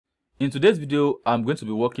In today's video, I'm going to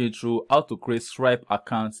be walking you through how to create Stripe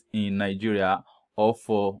accounts in Nigeria or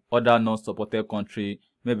for other non-supported country.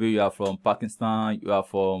 Maybe you are from Pakistan, you are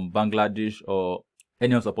from Bangladesh, or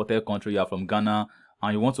any unsupported country, you are from Ghana,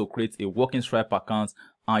 and you want to create a working Stripe account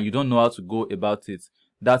and you don't know how to go about it.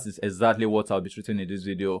 That is exactly what I'll be treating in this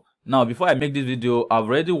video. Now, before I make this video, I've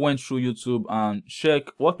already went through YouTube and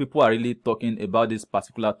checked what people are really talking about this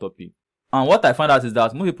particular topic. And what I found out is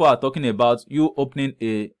that most people are talking about you opening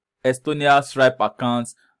a Estonia Stripe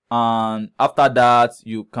account, and after that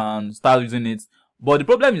you can start using it. But the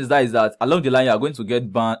problem is that along the line you are going to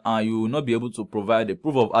get banned and you will not be able to provide a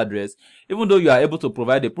proof of address. Even though you are able to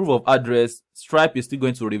provide a proof of address, Stripe is still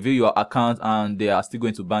going to review your account and they are still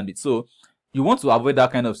going to ban it. So you want to avoid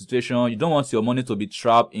that kind of situation. You don't want your money to be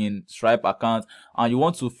trapped in Stripe account, and you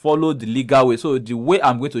want to follow the legal way. So the way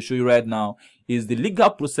I'm going to show you right now is the legal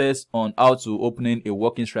process on how to opening a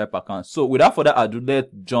working Stripe account. So without further ado, let's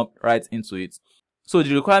jump right into it. So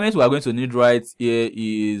the requirements we are going to need right here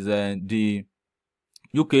is the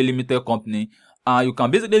UK limited company, and you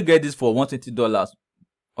can basically get this for $120.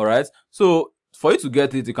 All right. So for you to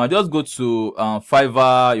get it, you can just go to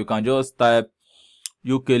Fiverr. You can just type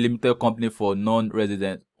UK limited company for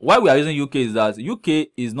non-resident. Why we are using UK is that UK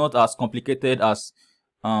is not as complicated as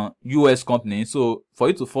US company. So for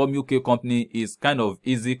you to form UK company is kind of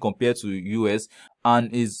easy compared to US,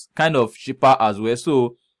 and is kind of cheaper as well.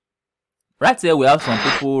 So right here we have some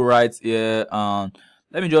people right here, and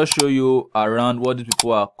let me just show you around what these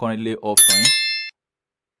people are currently offering.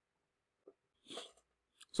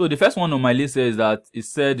 So the first one on my list is that it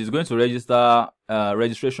said it's going to register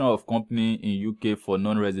registration of company in UK for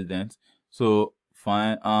non-resident. So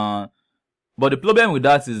fine. But the problem with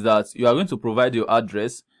that is that you are going to provide your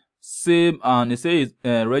address. Same, and it says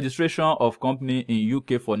registration of company in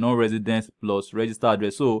UK for non-residents plus register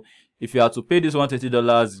address. So if you are to pay this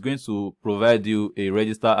 $130, it's going to provide you a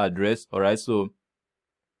register address. All right. So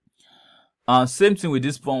and same thing with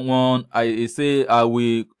this one. I say I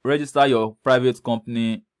will register your private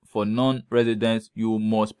company for non-residents. You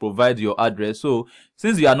must provide your address. So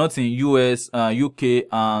since you are not in US, UK,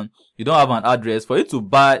 and you don't have an address, for you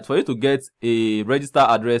to get a registered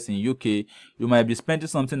address in UK, you might be spending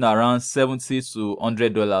something around $70 to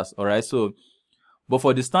 $100. All right. So, but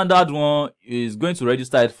for the standard one, is going to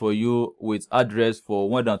register it for you with address for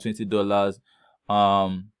 $120.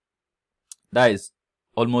 That is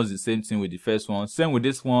almost the same thing with the first one. Same with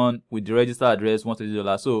this one with the registered address,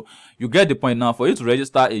 $120. So you get the point now. For you to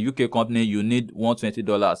register a UK company, you need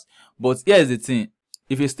 $120. But here's the thing: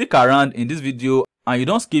 if you stick around in this video and you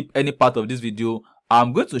don't skip any part of this video,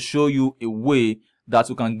 I'm going to show you a way that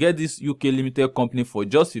you can get this UK limited company for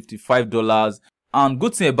just $55. And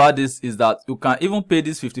good thing about this is that you can even pay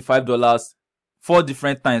this $55 4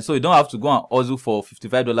 different times. So you don't have to go and hustle for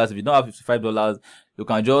 $55. If you don't have $55, you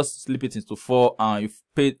can just slip it into 4 and you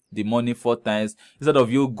pay the money 4 times instead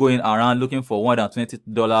of you going around looking for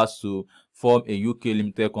 $120 to form a UK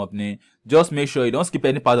limited company. Just make sure you don't skip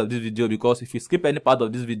any part of this video, because if you skip any part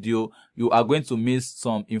of this video, you are going to miss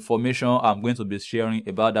some information I'm going to be sharing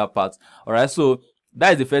about that part. All right. So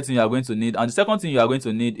that is the first thing you are going to need. And the second thing you are going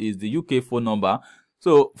to need is the UK phone number.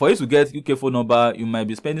 So for you to get UK phone number, you might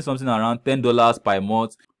be spending something around $10 per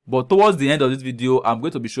month. But towards the end of this video, I'm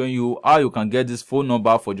going to be showing you how you can get this phone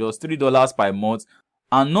number for just $3 per month.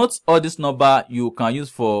 And not all this number you can use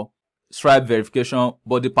for Stripe verification,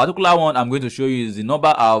 but the particular one I'm going to show you is the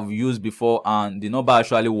number I've used before and the number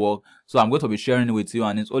actually works. So I'm going to be sharing it with you,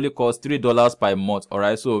 and it only costs $3 per month. All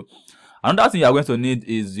right. So another thing you're going to need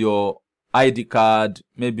is your ID card,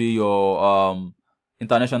 maybe your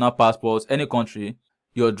international passport, any country,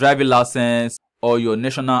 your driving license, or your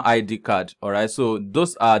national ID card. All right. So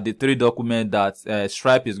those are the 3 documents that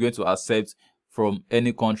Stripe is going to accept from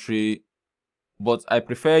any country. But I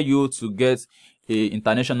prefer you to get a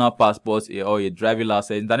international passport or a driving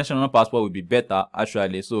license. International passport would be better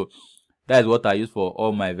actually. So that is what I use for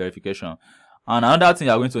all my verification. And another thing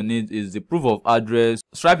you are going to need is the proof of address.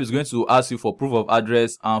 Stripe is going to ask you for proof of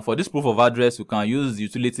address, and for this proof of address, you can use the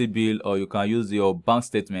utility bill or you can use your bank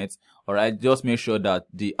statement. All right, just make sure that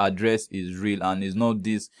the address is real and is not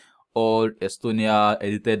this old Estonia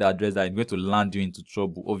edited address that is going to land you into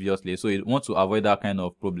trouble, obviously. So you want to avoid that kind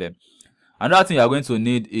of problem. Another thing you are going to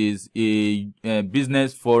need is a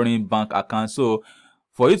business foreign bank account. So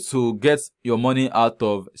for you to get your money out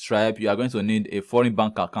of Stripe, you are going to need a foreign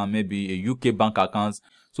bank account, maybe a UK bank account.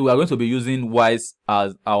 So we are going to be using Wise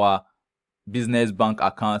as our business bank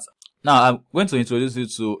account. Now I'm going to introduce you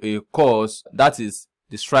to a course that is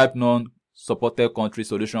the Stripe Non-Supported Country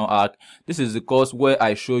Solution Hack. This is the course where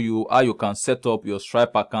I show you how you can set up your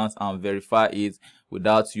Stripe account and verify it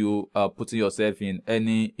without you putting yourself in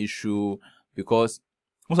any issue, because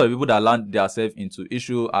most of the people that land themselves into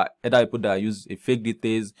issue are either people that use a fake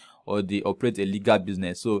details or they operate a legal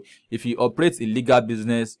business. So if you operate a legal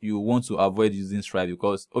business, you want to avoid using Stripe,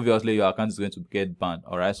 because obviously your account is going to get banned.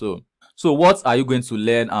 All right, so what are you going to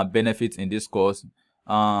learn and benefit in this course?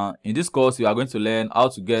 In this course, you are going to learn how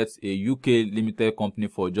to get a UK limited company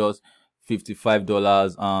for just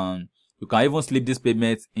 $55, and you can even split this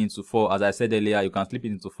payment into 4. As I said earlier, you can split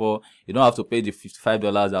it into 4. You don't have to pay the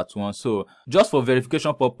 $55 at once. So just for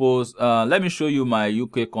verification purpose, let me show you my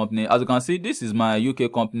UK company. As you can see, this is my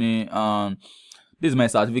UK company, and this is my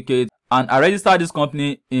certificate. And I registered this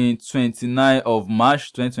company in 29th of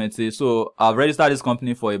March 2020. So I've registered this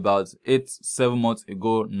company for about 7 months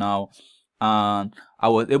ago now. And I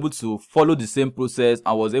was able to follow the same process.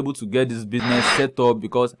 I was able to get this business set up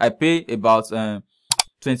because I pay about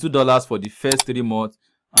 $22 for the first 3 months,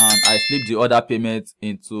 and I split the other payments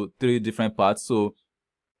into 3 different parts. So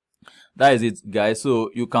that is it, guys.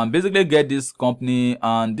 So you can basically get this company,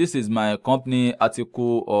 and this is my company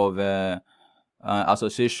article of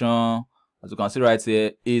association. As you can see right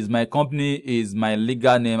here, is my company, is my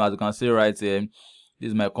legal name. As you can see right here, this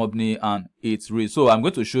is my company and it's real. So I'm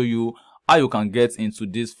going to show you how you can get into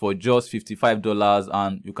this for just $55,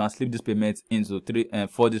 and you can split this payment into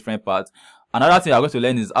 4 different parts. Another thing I'm going to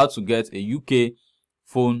learn is how to get a UK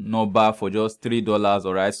phone number for just $3.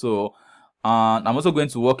 All right, so and I'm also going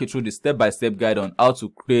to walk you through the step-by-step guide on how to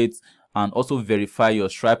create and also verify your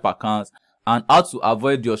Stripe account, and how to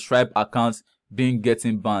avoid your Stripe account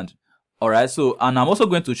getting banned. All right, so and I'm also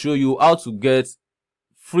going to show you how to get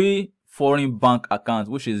free foreign bank account,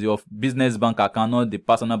 which is your business bank account, not the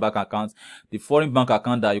personal bank account. The foreign bank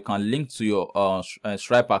account that you can link to your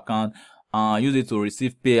Stripe account and use it to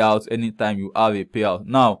receive payouts anytime you have a payout.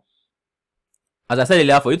 Now, as I said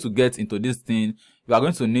earlier, for you to get into this thing, you are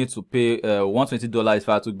going to need to pay $120. If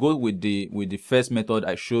I have to go with the first method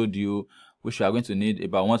I showed you, which you are going to need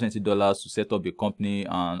about $120 to set up a company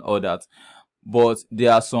and all that. But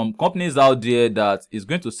there are some companies out there that is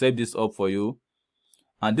going to set this up for you,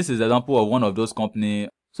 and this is an example of one of those companies.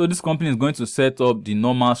 So this company is going to set up the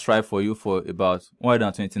normal Stripe for you for about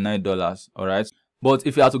 $129. All right. But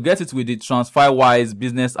if you have to get it with the TransferWise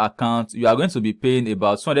business account, you are going to be paying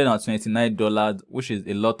about $229, which is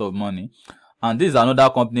a lot of money. And this is another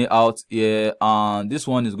company out here, and this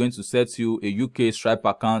one is going to set you a UK Stripe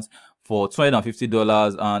account for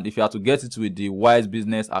 $250. And if you have to get it with the Wise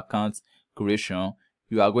business account creation,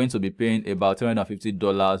 you are going to be paying about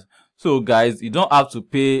 $250. So guys, you don't have to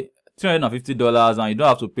pay $250 and you don't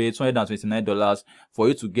have to pay $229 for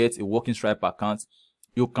you to get a working Stripe account.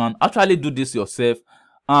 You can actually do this yourself,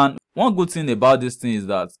 and one good thing about this thing is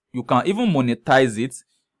that you can even monetize it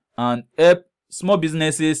and help small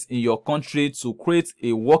businesses in your country to create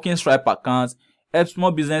a working Stripe account, help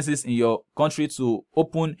small businesses in your country to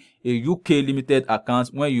open a UK limited account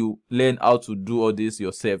when you learn how to do all this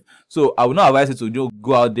yourself. So I will not advise you to just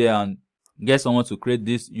go out there and get someone to create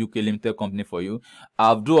this UK limited company for you.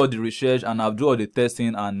 I've done all the research and I've done all the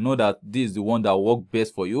testing and know that this is the one that works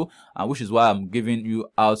best for you, and which is why I'm giving you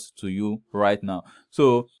out to you right now.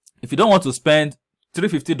 So if you don't want to spend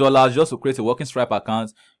 $350 just to create a working Stripe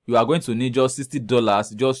account, you are going to need just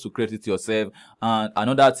 $60 just to create it yourself. And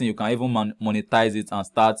another thing, you can even monetize it and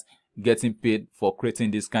start getting paid for creating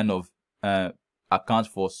this kind of account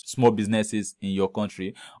for small businesses in your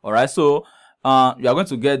country. All right, so you are going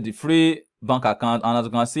to get the free bank account, and as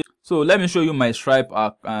you can see, so let me show you my Stripe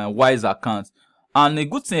Wise account. And the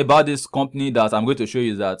good thing about this company that I'm going to show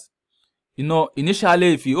you is that, you know,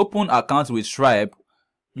 initially if you open account with Stripe,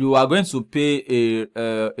 you are going to pay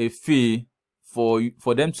a fee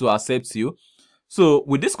for them to accept you. So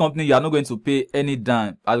with this company, you are not going to pay any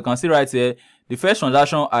dime. As you can see right here, the first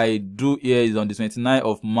transaction I do here is on the 29th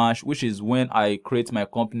of March, which is when I create my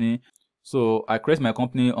company. So I create my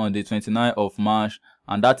company on the 29th of March,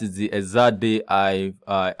 and that is the exact day I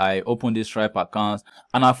opened this Stripe account,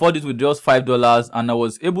 and I bought it with just $5, and I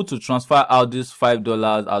was able to transfer out this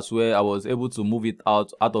 $5 as well. I was able to move it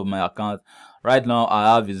out of my account. Right now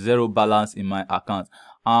I have a zero balance in my account.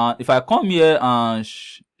 And if I come here and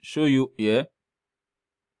show you here,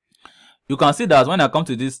 you can see that when I come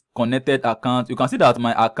to this connected account, you can see that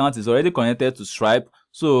my account is already connected to Stripe.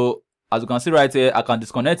 So as you can see right here, I can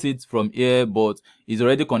disconnect it from here, but it's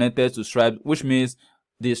already connected to Stripe, which means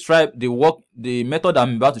the Stripe, the method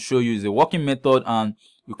I'm about to show you is a working method, and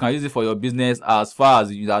you can use it for your business. As far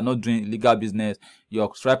as you are not doing illegal business,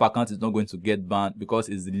 your Stripe account is not going to get banned because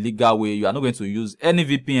it's the legal way. You are not going to use any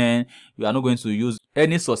VPN. You are not going to use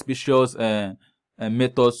any suspicious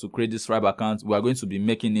methods to create this Stripe account. We are going to be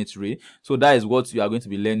making it real. So that is what you are going to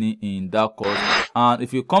be learning in that course. And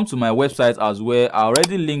if you come to my website as well, I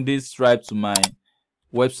already linked this Stripe to my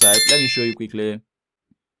website. Let me show you quickly.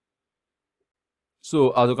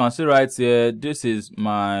 So as you can see right here, this is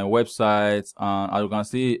my website, and as you can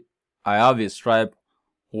see, I have a Stripe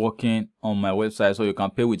working on my website, so you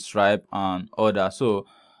can pay with Stripe and other. So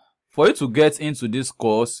for you to get into this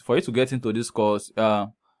course,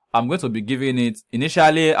 I'm going to be giving it,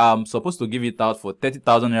 initially I'm supposed to give it out for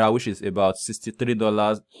 30,000 naira, which is about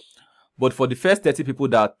 $63. But for the first 30 people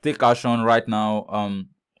that take action right now,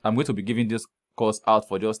 I'm going to be giving this course out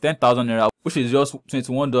for just 10,000 naira, which is just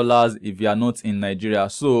 $21 if you are not in Nigeria.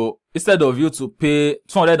 So instead of you to pay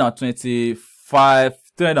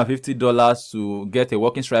 $350 to get a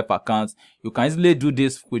working Stripe account, you can easily do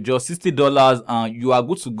this with just $60 and you are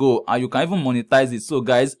good to go, and you can even monetize it. So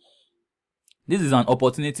guys, this is an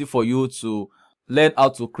opportunity for you to learn how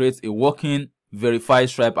to create a working verified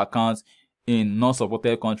Stripe account in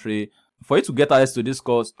non-supported country. For you to get access to this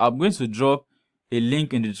course, I'm going to drop a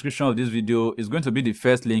link in the description of this video. It's going to be the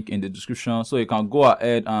first link in the description, so you can go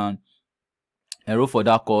ahead and enroll for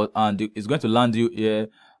that course, and it's going to land you here,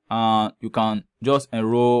 and you can just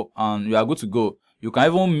enroll and you are good to go. You can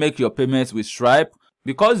even make your payments with Stripe.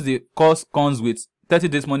 Because the course comes with 30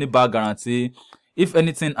 days money back guarantee, if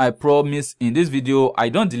anything I promise in this video I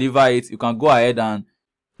don't deliver it, you can go ahead and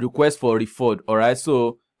request for refund. All right,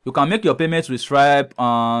 so you can make your payments with Stripe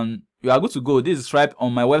and you are good to go. This is Stripe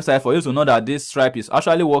on my website for you to know that this Stripe is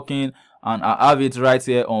actually working, and I have it right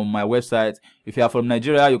here on my website. If you are from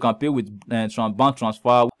Nigeria, you can pay with bank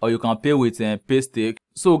transfer, or you can pay with Paystick.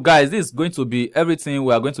 So guys, this is going to be everything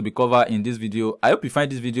we are going to be covering in this video. I hope you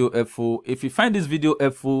find this video helpful. If you find this video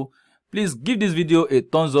helpful, please give this video a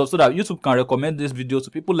thumbs up so that YouTube can recommend this video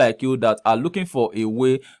to people like you that are looking for a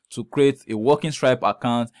way to create a working Stripe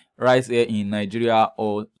account right here in Nigeria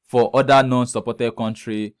or for other non-supported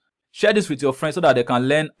country. Share this with your friends so that they can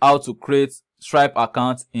learn how to create Stripe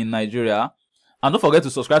accounts in Nigeria. And don't forget to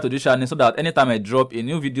subscribe to this channel so that anytime I drop a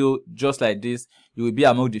new video just like this, you will be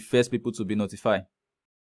among the first people to be notified.